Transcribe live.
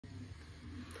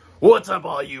What's up,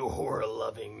 all you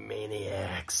horror-loving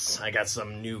maniacs? I got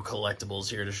some new collectibles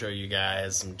here to show you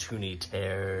guys, some Toony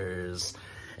tears,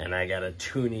 and I got a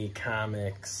Toony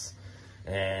comics,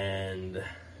 and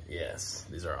yes,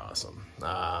 these are awesome.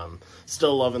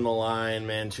 Still loving the line,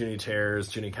 man. Toony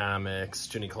tears, Toony comics,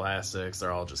 Toony classics, they're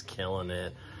all just killing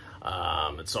it.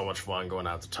 It's so much fun going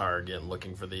out to Target and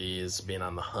looking for these, being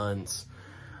on the hunt.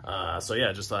 So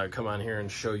yeah, just thought I'd come on here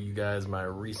and show you guys my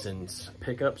recent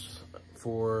pickups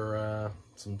for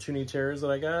some Toony tears that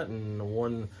I got and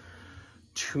one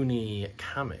Toony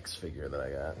comics figure that I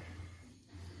got.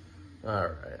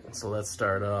 Alright, so let's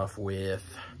start off with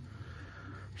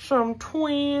some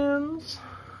twins.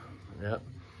 Yep.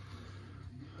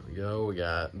 There we go. We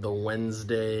got the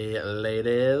Wednesday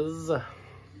ladies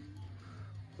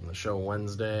from the show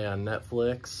Wednesday on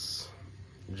Netflix.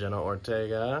 Jenna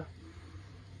Ortega.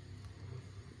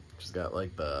 She's got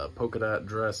like the polka dot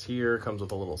dress here, comes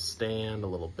with a little stand, a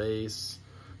little base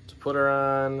to put her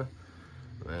on.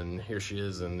 And here she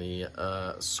is in the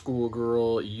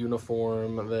schoolgirl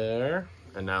uniform there.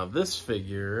 And now this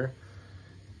figure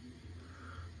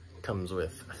comes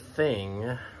with a thing,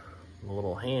 a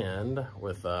little hand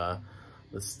with the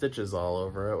stitches all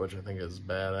over it, which I think is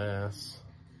badass.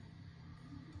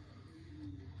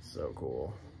 So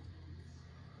cool.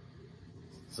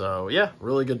 So yeah,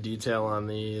 really good detail on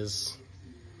these.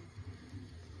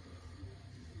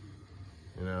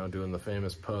 You know, doing the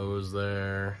famous pose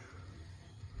there.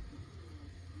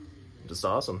 Just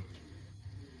awesome.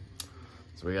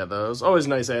 So we got those. Always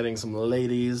nice adding some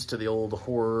ladies to the old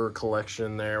horror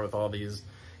collection there with all these,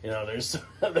 you know, there's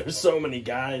so many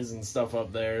guys and stuff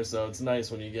up there, so it's nice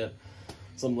when you get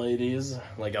some ladies.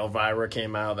 Like Elvira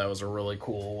came out, that was a really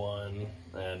cool one.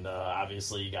 And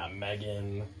obviously you got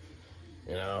Megan.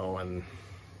 You know, and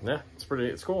yeah,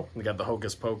 it's cool. We got the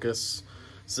Hocus Pocus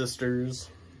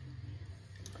sisters.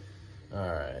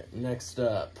 Alright, next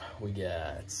up we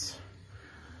got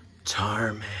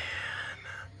Tarman.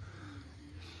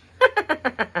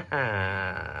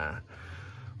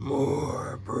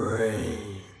 More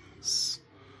brains.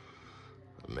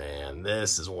 Man,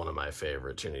 this is one of my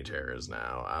favorite Toony terrors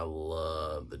now. I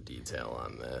love the detail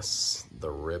on this. The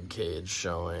rib cage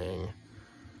showing.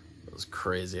 Those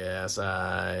crazy ass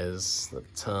eyes, the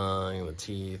tongue, the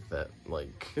teeth, that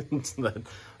like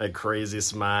that crazy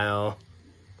smile.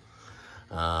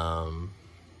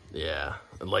 Yeah,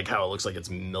 and like how it looks like it's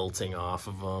melting off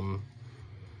of them.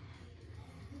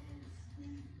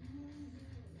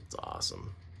 It's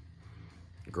awesome.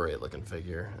 Great looking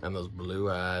figure. And those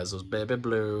blue eyes, those baby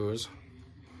blues.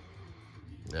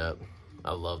 Yep.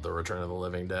 I love the Return of the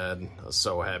Living Dead. I was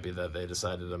so happy that they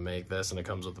decided to make this, and it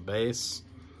comes with the base,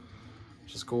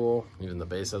 which is cool. Even the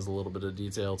base has a little bit of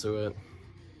detail to it.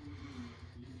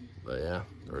 But yeah,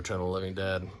 The Return of the Living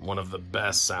Dead, one of the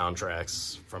best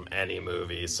soundtracks from any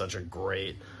movie. Such a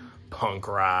great punk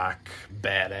rock,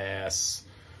 badass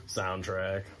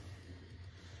soundtrack.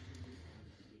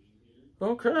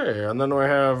 Okay, and then we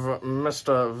have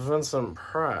Mr. Vincent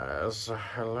Price.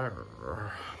 Hello.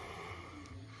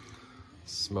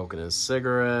 Smoking his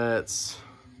cigarettes.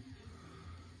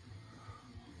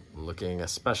 Looking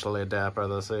especially dapper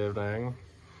this evening.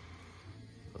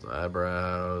 Those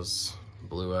eyebrows,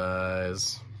 blue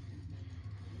eyes.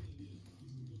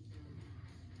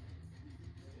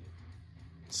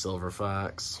 Silver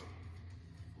fox.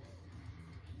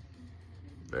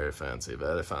 Very fancy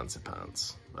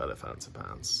pants. Very fancy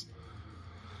pants.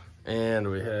 And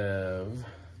we have,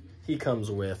 he comes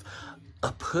with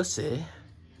a pussy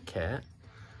cat.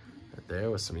 Right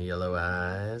there with some yellow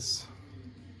eyes.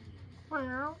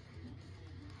 Wow.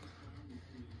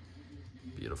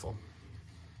 Beautiful.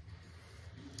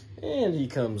 And he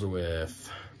comes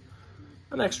with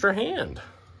an extra hand,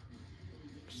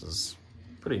 which is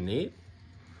pretty neat.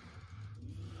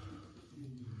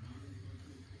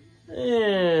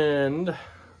 And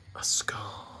a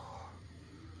skull.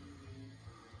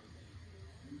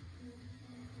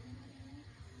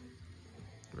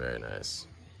 Very nice.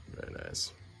 Very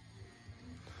nice.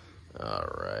 All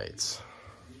right.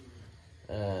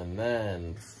 And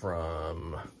then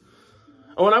from...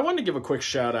 Oh, and I wanted to give a quick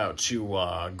shout out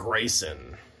to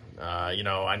Grayson. You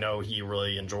know, I know he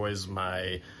really enjoys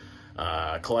my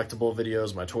collectible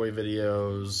videos, my toy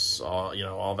videos,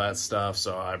 all that stuff.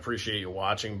 So I appreciate you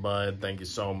watching, bud. Thank you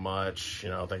so much. You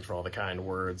know, thanks for all the kind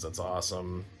words. That's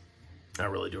awesome. I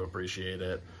really do appreciate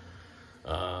it.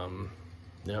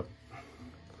 Yep.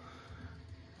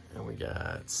 And we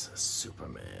got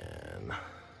Superman.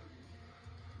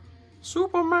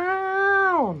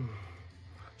 Superman!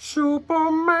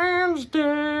 Superman's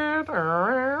dead.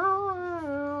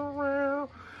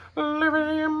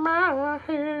 Living in my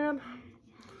head.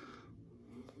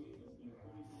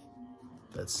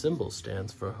 That symbol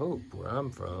stands for hope where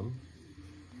I'm from.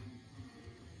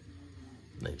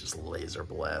 And they just laser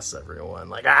blast everyone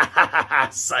like, ah, ha, ha, ha,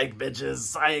 psych bitches,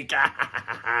 psych, ah, ha,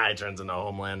 ha, ha. He turns into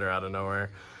Homelander out of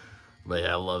nowhere. But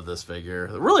yeah, I love this figure.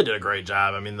 They really did a great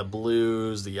job. I mean, the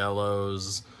blues, the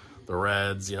yellows, the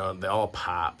reds, you know, they all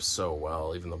pop so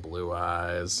well, even the blue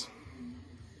eyes.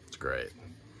 It's great.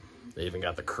 They even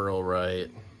got the curl right.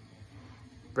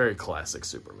 Very classic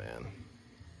Superman.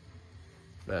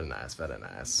 Very nice, very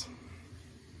nice.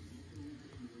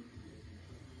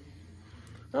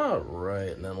 All right,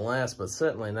 and then last but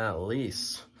certainly not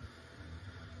least,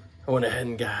 I went ahead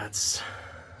and got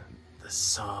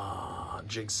the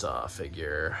Jigsaw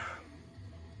figure.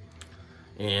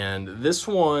 And this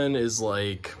one is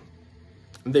like,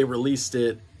 they released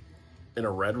it in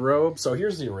a red robe. So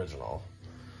here's the original.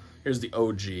 Here's the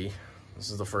OG. This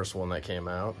is the first one that came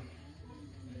out.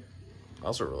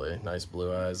 Also really nice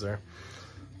blue eyes there.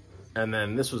 And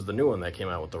then this was the new one that came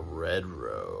out with the red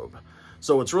robe.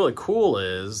 So what's really cool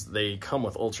is they come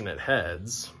with alternate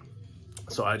heads.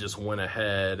 So I just went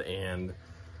ahead and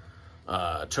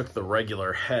took the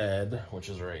regular head, which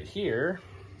is right here.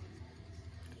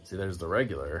 See, there's the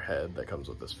regular head that comes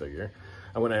with this figure.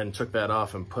 I went ahead and took that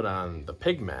off and put on the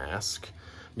pig mask,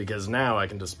 because now I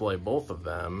can display both of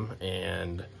them.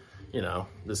 And, you know,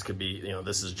 this could be, you know,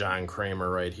 this is John Kramer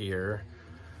right here.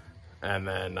 And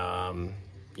then,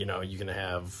 you know, you can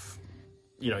have,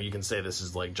 you know, you can say this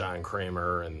is like John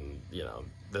Kramer and, you know,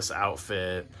 this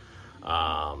outfit,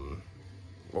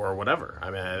 or whatever.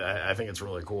 I mean, I think it's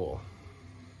really cool.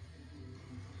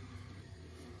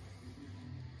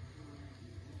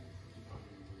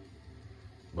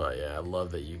 But yeah, I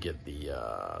love that you get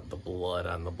the blood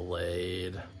on the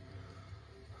blade.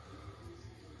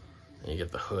 And you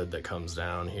get the hood that comes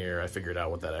down here. I figured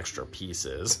out what that extra piece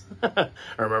is. I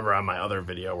remember on my other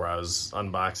video where I was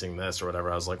unboxing this or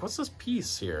whatever, I was like, what's this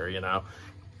piece here, you know?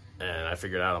 And I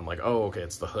figured out, I'm like, oh, okay,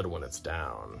 it's the hood when it's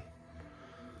down.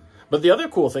 But the other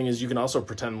cool thing is you can also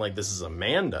pretend like this is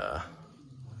Amanda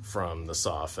from the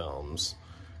Saw films,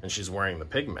 and she's wearing the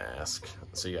pig mask.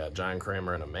 So you got John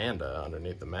Kramer and Amanda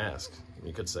underneath the mask.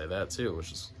 You could say that too,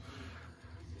 which is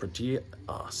pretty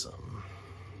awesome.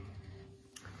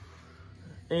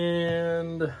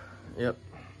 And, yep.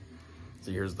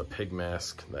 So here's the pig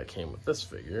mask that came with this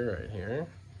figure right here.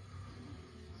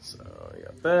 So you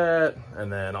got that.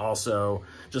 And then also,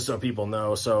 just so people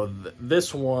know, so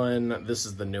this one, this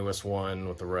is the newest one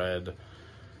with the red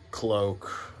cloak.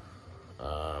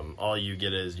 All you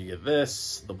get is, you get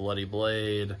this, the bloody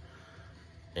blade,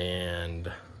 and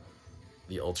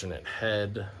the alternate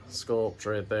head sculpt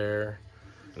right there.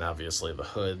 And obviously the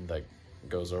hood that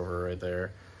goes over right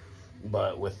there.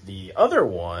 But with the other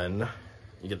one,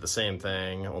 you get the same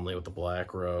thing, only with the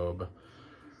black robe.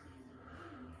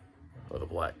 Or the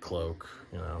black cloak,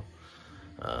 you know.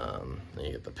 Then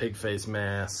you get the pig face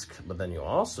mask, but then you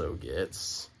also get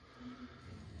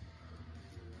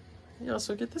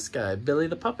this guy, Billy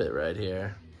the Puppet, right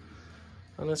here.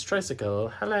 On his tricycle.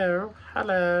 Hello,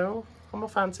 hello. I'm a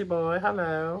fancy boy,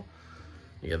 hello.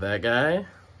 You get that guy.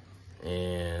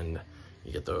 And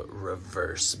you get the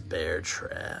reverse bear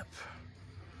trap.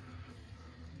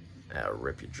 That'll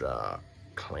rip your jaw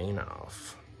clean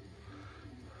off.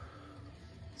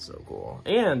 So cool.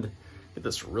 And get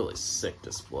this really sick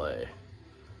display,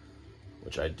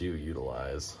 which I do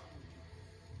utilize.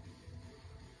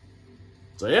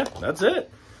 So yeah, that's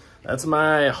it. That's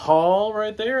my haul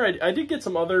right there. I did get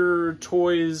some other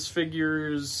toys,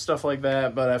 figures, stuff like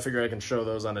that, but I figure I can show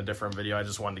those on a different video. I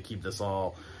just wanted to keep this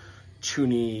all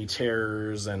Toony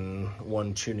Terrors and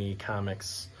one Toony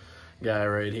Comics guy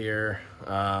right here.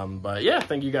 But yeah,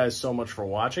 thank you guys so much for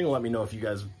watching. Let me know if you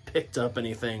guys picked up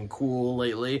anything cool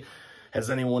lately. Has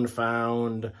anyone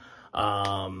found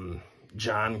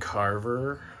John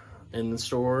Carver in the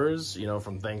stores, you know,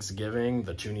 from Thanksgiving,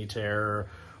 the Toony Terror,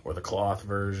 or the cloth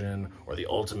version, or the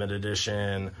Ultimate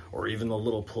Edition, or even the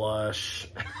little plush?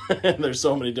 There's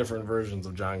so many different versions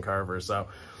of John Carver, so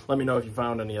let me know if you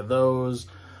found any of those.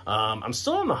 I'm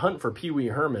still on the hunt for Pee Wee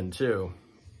Herman too.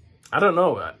 I don't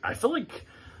know, I feel like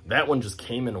that one just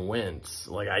came and went.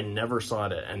 Like, I never saw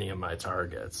it at any of my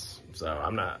Targets, so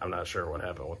I'm not sure what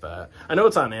happened with that. I know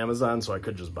it's on Amazon, so I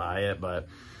could just buy it, but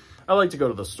I like to go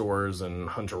to the stores and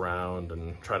hunt around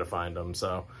and try to find them.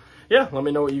 So yeah, let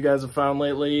me know what you guys have found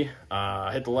lately.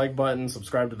 Hit the like button,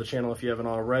 subscribe to the channel if you haven't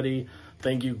already.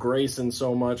 Thank you, Grayson,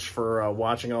 so much for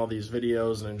watching all these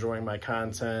videos and enjoying my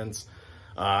content.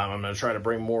 I'm going to try to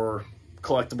bring more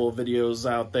collectible videos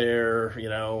out there, you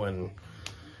know, and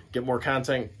get more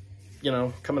content, you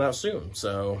know, coming out soon.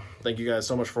 So thank you guys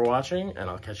so much for watching, and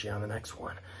I'll catch you on the next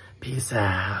one. Peace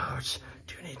out.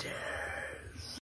 Toony tears.